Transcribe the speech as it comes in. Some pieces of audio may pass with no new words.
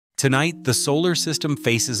Tonight, the solar system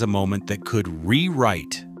faces a moment that could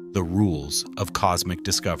rewrite the rules of cosmic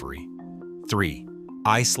discovery. 3.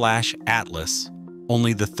 I/Atlas,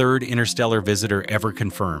 only the third interstellar visitor ever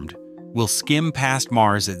confirmed, will skim past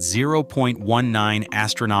Mars at 0.19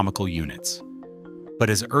 astronomical units.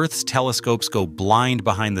 But as Earth's telescopes go blind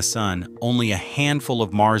behind the Sun, only a handful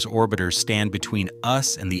of Mars orbiters stand between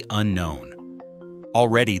us and the unknown.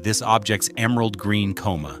 Already, this object's emerald green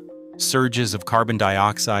coma, surges of carbon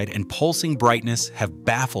dioxide, and pulsing brightness have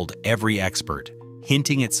baffled every expert,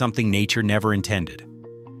 hinting at something nature never intended.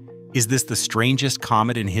 Is this the strangest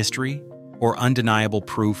comet in history, or undeniable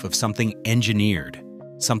proof of something engineered,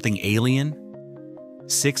 something alien?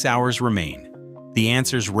 6 hours remain. The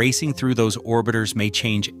answers racing through those orbiters may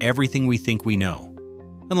change everything we think we know,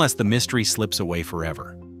 unless the mystery slips away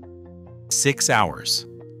forever. 6 hours.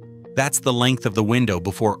 That's the length of the window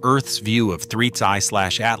before Earth's view of 3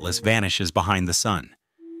 I/Atlas vanishes behind the Sun.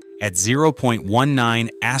 At 0.19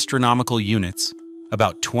 astronomical units,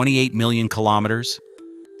 about 28 million kilometers,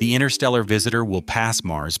 the interstellar visitor will pass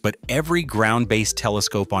Mars, but every ground-based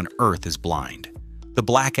telescope on Earth is blind. The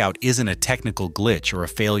blackout isn't a technical glitch or a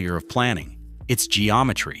failure of planning. It's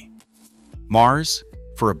geometry. Mars,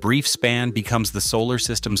 for a brief span, becomes the solar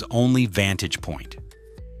system's only vantage point.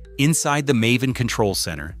 Inside the MAVEN control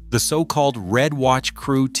center, the so-called Red Watch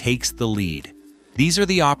crew takes the lead. These are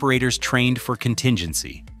the operators trained for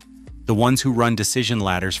contingency, the ones who run decision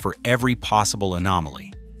ladders for every possible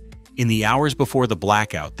anomaly. In the hours before the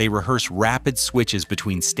blackout, they rehearse rapid switches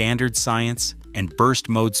between standard science and burst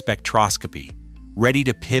mode spectroscopy, ready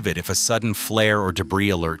to pivot if a sudden flare or debris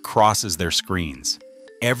alert crosses their screens.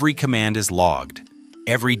 Every command is logged.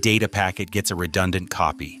 Every data packet gets a redundant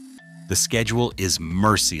copy. The schedule is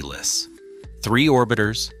merciless. 3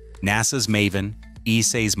 orbiters, NASA's MAVEN,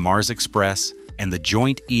 ESA's Mars Express, and the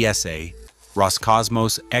joint ESA,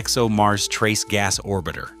 Roscosmos ExoMars Trace Gas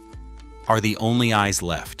Orbiter, are the only eyes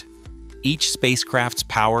left. Each spacecraft's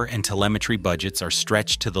power and telemetry budgets are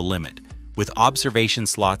stretched to the limit, with observation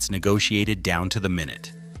slots negotiated down to the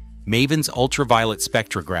minute. MAVEN's ultraviolet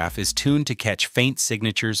spectrograph is tuned to catch faint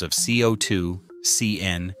signatures of CO2,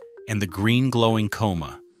 CN, and the green glowing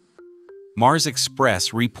coma. Mars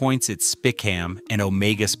Express repoints its SPICAM and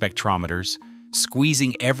Omega spectrometers,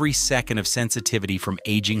 squeezing every second of sensitivity from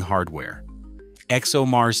aging hardware.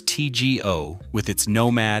 ExoMars TGO, with its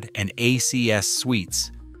Nomad and ACS suites,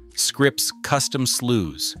 scripts custom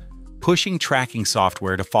slews, pushing tracking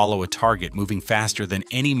software to follow a target moving faster than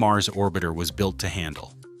any Mars orbiter was built to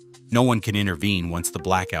handle. No one can intervene once the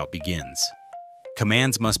blackout begins.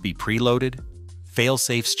 Commands must be preloaded,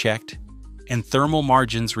 fail-safes checked, and thermal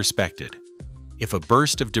margins respected. If a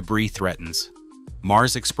burst of debris threatens,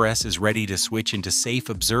 Mars Express is ready to switch into safe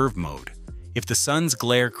observe mode. If the sun's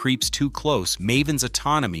glare creeps too close, MAVEN's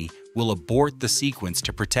autonomy will abort the sequence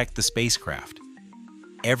to protect the spacecraft.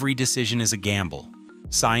 Every decision is a gamble.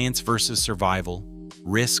 Science versus survival,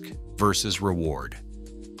 risk versus reward.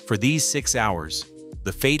 For these 6 hours,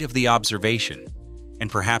 the fate of the observation, and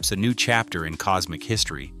perhaps a new chapter in cosmic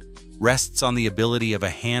history, rests on the ability of a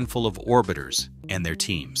handful of orbiters and their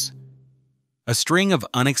teams. A string of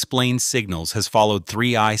unexplained signals has followed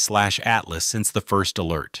 3 I/Atlas since the first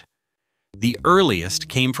alert. The earliest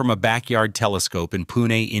came from a backyard telescope in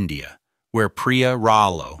Pune, India, where Priya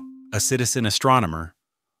Ralo, a citizen astronomer,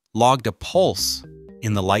 logged a pulse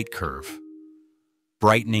in the light curve,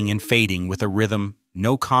 brightening and fading with a rhythm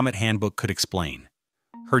no comet handbook could explain.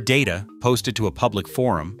 Her data, posted to a public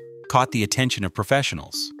forum, caught the attention of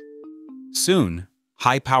professionals. Soon,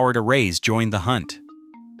 high-powered arrays joined the hunt.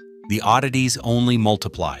 The oddities only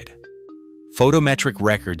multiplied. Photometric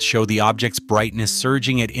records show the object's brightness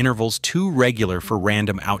surging at intervals too regular for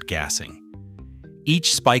random outgassing.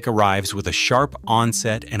 Each spike arrives with a sharp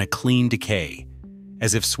onset and a clean decay,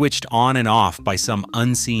 as if switched on and off by some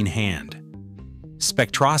unseen hand.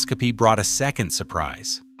 Spectroscopy brought a second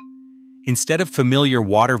surprise. Instead of familiar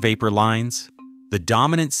water vapor lines, the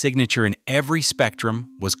dominant signature in every spectrum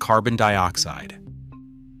was carbon dioxide.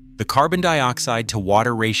 The carbon dioxide to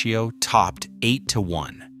water ratio topped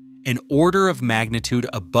 8:1, an order of magnitude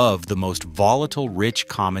above the most volatile rich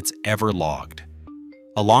comets ever logged.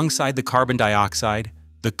 Alongside the carbon dioxide,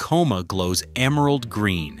 the coma glows emerald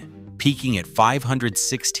green, peaking at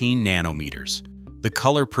 516 nanometers. The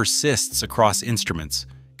color persists across instruments,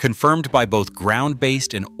 confirmed by both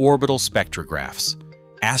ground-based and orbital spectrographs.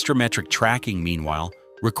 Astrometric tracking, meanwhile,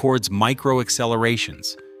 records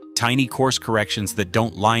micro-accelerations, tiny course corrections that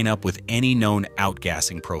don't line up with any known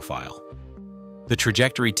outgassing profile. The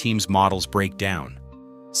trajectory team's models break down.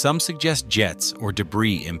 Some suggest jets or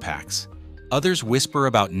debris impacts. Others whisper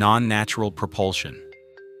about non-natural propulsion.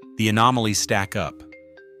 The anomalies stack up: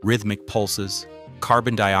 rhythmic pulses,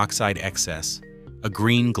 carbon dioxide excess, a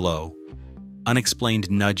green glow,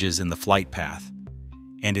 unexplained nudges in the flight path,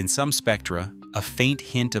 and in some spectra, a faint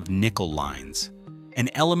hint of nickel lines, an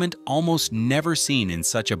element almost never seen in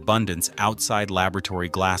such abundance outside laboratory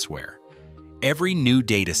glassware. Every new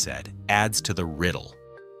dataset adds to the riddle.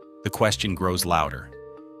 The question grows louder.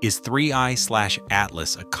 Is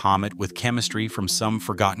 3I/Atlas a comet with chemistry from some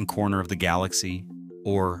forgotten corner of the galaxy,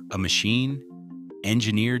 or a machine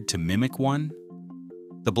engineered to mimic one?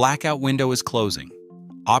 The blackout window is closing.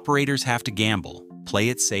 Operators have to gamble, play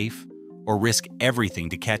it safe, or risk everything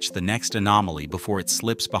to catch the next anomaly before it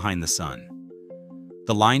slips behind the sun.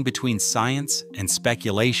 The line between science and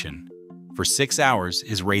speculation for 6 hours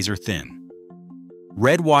is razor thin.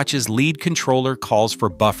 Red Watch's lead controller calls for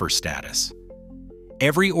buffer status.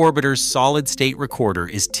 Every orbiter's solid-state recorder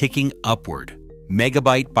is ticking upward,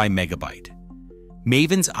 megabyte by megabyte.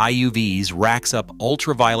 MAVEN's IUVs racks up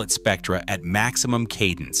ultraviolet spectra at maximum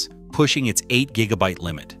cadence, pushing its 8 gigabyte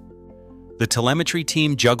limit. The telemetry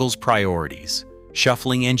team juggles priorities,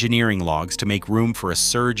 shuffling engineering logs to make room for a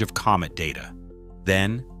surge of Comet data.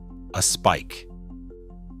 Then, a spike.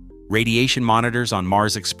 Radiation monitors on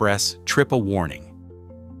Mars Express trip a warning.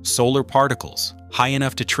 Solar particles, high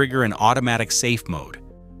enough to trigger an automatic safe mode.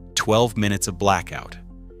 12 minutes of blackout.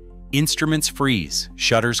 Instruments freeze,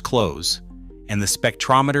 shutters close, and the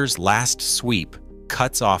spectrometer's last sweep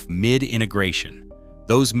cuts off mid-integration.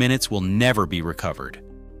 Those minutes will never be recovered.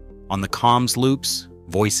 On the comms loops,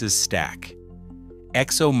 voices stack.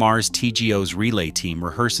 ExoMars TGO's relay team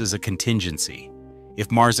rehearses a contingency. If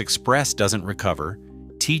Mars Express doesn't recover,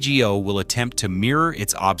 TGO will attempt to mirror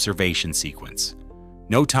its observation sequence.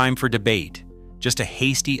 No time for debate, just a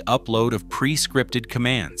hasty upload of pre-scripted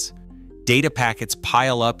commands. Data packets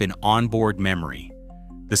pile up in onboard memory.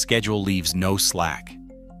 The schedule leaves no slack.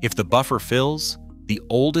 If the buffer fills, the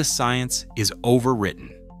oldest science is overwritten,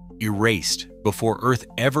 erased before Earth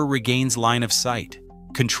ever regains line of sight.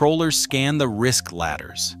 Controllers scan the risk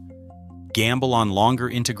ladders. Gamble on longer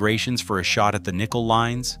integrations for a shot at the nickel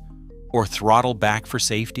lines, or throttle back for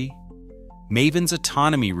safety? MAVEN's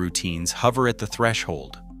autonomy routines hover at the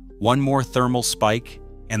threshold. One more thermal spike,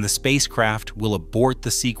 and the spacecraft will abort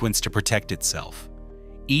the sequence to protect itself.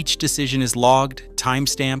 Each decision is logged,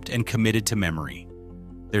 time-stamped, and committed to memory.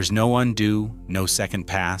 There's no undo, no second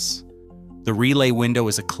pass. The relay window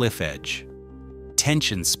is a cliff edge.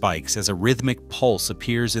 Tension spikes as a rhythmic pulse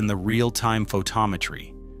appears in the real-time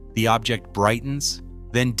photometry. The object brightens,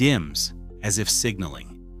 then dims, as if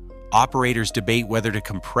signaling. Operators debate whether to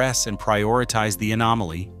compress and prioritize the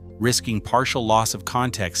anomaly, risking partial loss of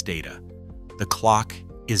context data. The clock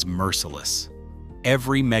is merciless.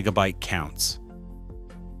 Every megabyte counts.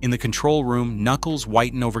 In the control room, knuckles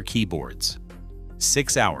whiten over keyboards.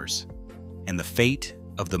 6 hours, and the fate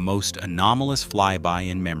of the most anomalous flyby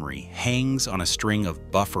in memory hangs on a string of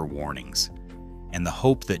buffer warnings, and the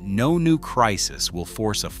hope that no new crisis will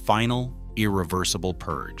force a final, irreversible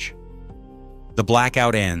purge. The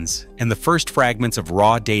blackout ends, and the first fragments of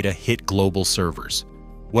raw data hit global servers.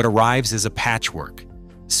 What arrives is a patchwork: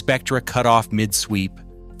 spectra cut off mid-sweep,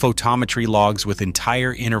 photometry logs with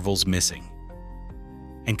entire intervals missing,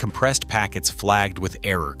 and compressed packets flagged with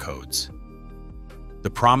error codes.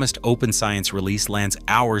 The promised open science release lands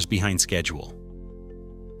hours behind schedule.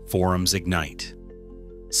 Forums ignite.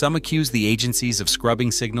 Some accuse the agencies of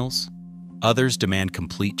scrubbing signals, others demand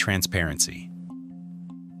complete transparency.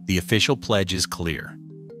 The official pledge is clear.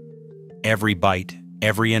 Every byte,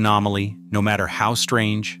 every anomaly, no matter how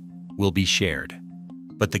strange, will be shared.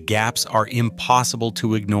 But the gaps are impossible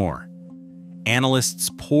to ignore.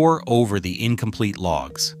 Analysts pore over the incomplete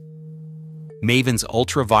logs. MAVEN's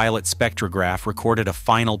ultraviolet spectrograph recorded a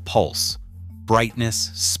final pulse,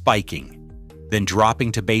 brightness spiking, then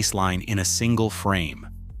dropping to baseline in a single frame.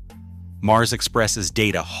 Mars Express's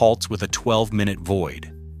data halts with a 12-minute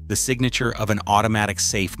void, the signature of an automatic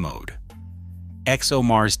safe mode.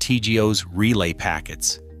 ExoMars TGO's relay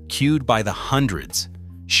packets, queued by the hundreds,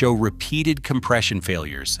 show repeated compression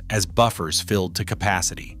failures as buffers filled to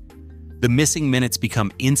capacity. The missing minutes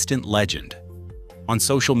become instant legend. On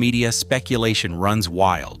social media, speculation runs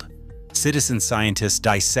wild. Citizen scientists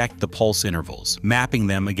dissect the pulse intervals, mapping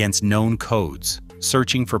them against known codes,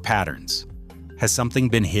 searching for patterns. Has something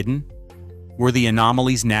been hidden? Were the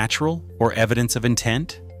anomalies natural or evidence of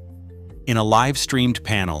intent? In a live-streamed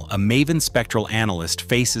panel, a MAVEN spectral analyst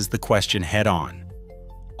faces the question head-on.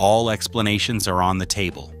 All explanations are on the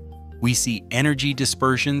table. We see energy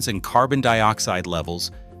dispersions and carbon dioxide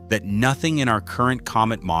levels that nothing in our current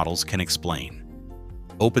Comet models can explain.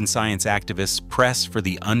 Open science activists press for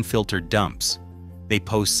the unfiltered dumps. They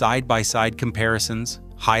post side-by-side comparisons,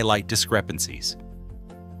 highlight discrepancies,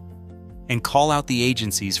 and call out the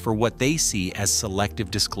agencies for what they see as selective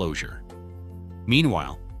disclosure.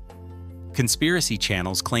 Meanwhile, conspiracy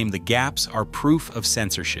channels claim the gaps are proof of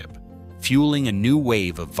censorship, fueling a new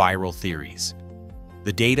wave of viral theories.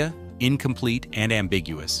 The data, incomplete and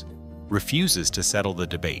ambiguous, refuses to settle the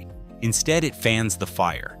debate. Instead, it fans the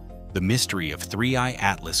fire. The mystery of 3I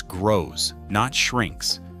Atlas grows, not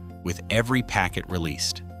shrinks, with every packet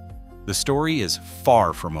released. The story is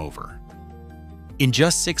far from over. In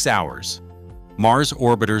just 6 hours, Mars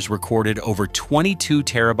orbiters recorded over 22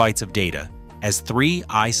 terabytes of data as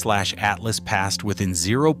 3I/Atlas passed within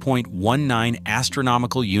 0.19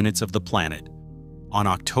 astronomical units of the planet. On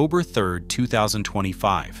October 3,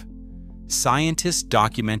 2025, scientists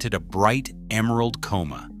documented a bright emerald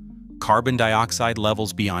coma, carbon dioxide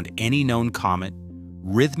levels beyond any known comet,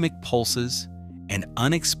 rhythmic pulses, and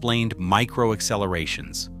unexplained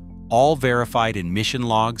microaccelerations, all verified in mission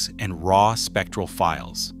logs and raw spectral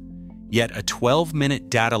files. Yet a 12-minute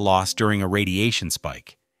data loss during a radiation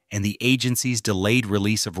spike and the agency's delayed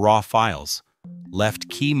release of raw files left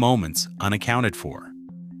key moments unaccounted for.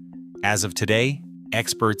 As of today,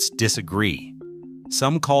 experts disagree.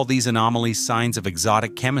 Some call these anomalies signs of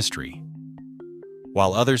exotic chemistry,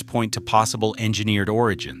 while others point to possible engineered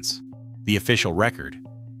origins. The official record,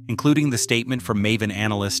 including the statement from MAVEN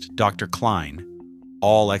analyst Dr. Klein,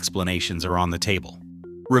 all explanations are on the table,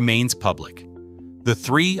 remains public. The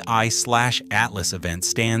 3I/Atlas event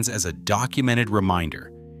stands as a documented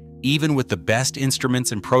reminder. Even with the best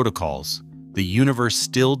instruments and protocols, the universe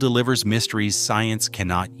still delivers mysteries science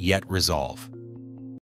cannot yet resolve.